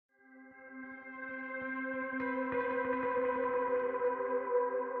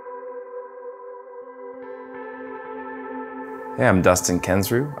Hey, I'm Dustin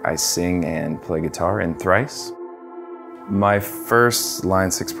Kensrue. I sing and play guitar in Thrice. My first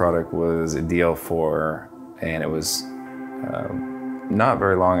Line 6 product was a DL4, and it was not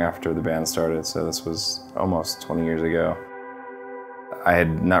very long after the band started, so this was almost 20 years ago. I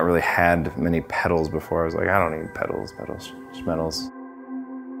had not really had many pedals before. I was like, I don't need pedals, schmedals.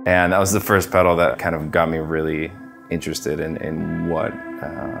 And that was the first pedal that kind of got me really interested in what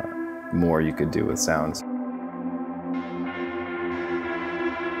more you could do with sounds.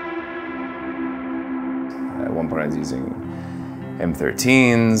 At one point I was using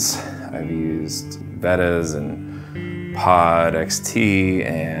M13s, I've used Vetas and Pod XT,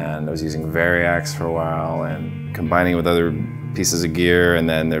 and I was using Variacs for a while and combining it with other pieces of gear, and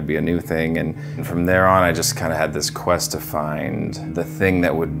then there'd be a new thing. And from there on, I just kind of had this quest to find the thing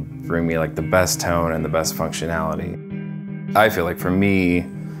that would bring me like the best tone and the best functionality. I feel like for me,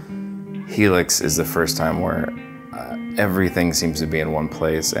 Helix is the first time where everything seems to be in one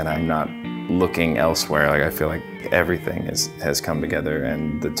place and I'm not looking elsewhere. Like I feel like everything has come together,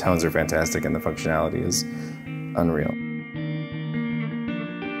 and the tones are fantastic and the functionality is unreal.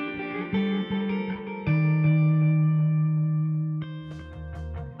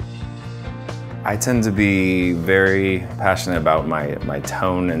 I tend to be very passionate about my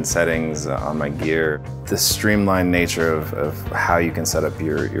tone and settings on my gear. The streamlined nature of how you can set up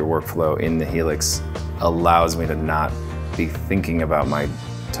your workflow in the Helix allows me to not be thinking about my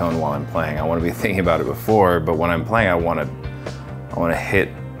tone while I'm playing. I want to be thinking about it before, but when I'm playing, I want to hit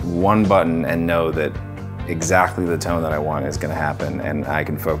one button and know that exactly the tone that I want is going to happen, and I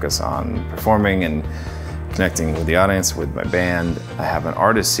can focus on performing and connecting with the audience, with my band. I have an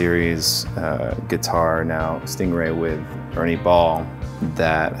artist series guitar now, Stingray with Ernie Ball,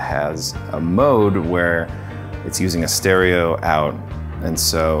 that has a mode where it's using a stereo out, and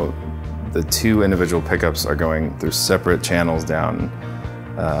so the two individual pickups are going through separate channels down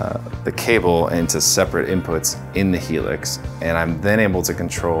the cable into separate inputs in the Helix, and I'm then able to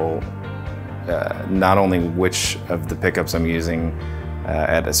control not only which of the pickups I'm using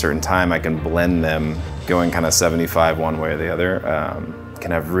at a certain time. I can blend them, going kind of 75 one way or the other.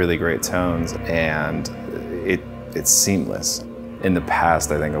 Can have really great tones, and it's seamless. In the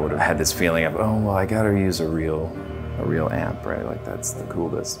past, I think I would have had this feeling of, oh, well, I gotta use a real amp, right? Like that's the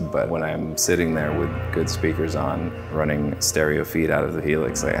coolest. But when I'm sitting there with good speakers on, running stereo feed out of the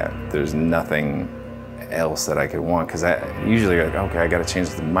Helix, there's nothing else that I could want, because I usually like, okay, I gotta change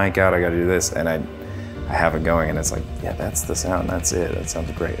the mic out, I gotta do this, and I have it going, and it's like, yeah, that's the sound, that's it, that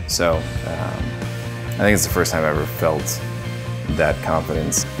sounds great. So I think it's the first time I've ever felt that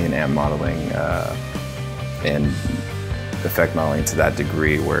confidence in amp modeling and effect modeling to that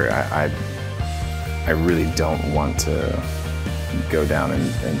degree, where I really don't want to go down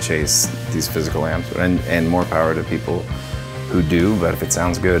and chase these physical amps. And more power to people who do, but if it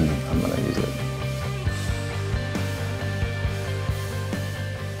sounds good, I'm gonna use it.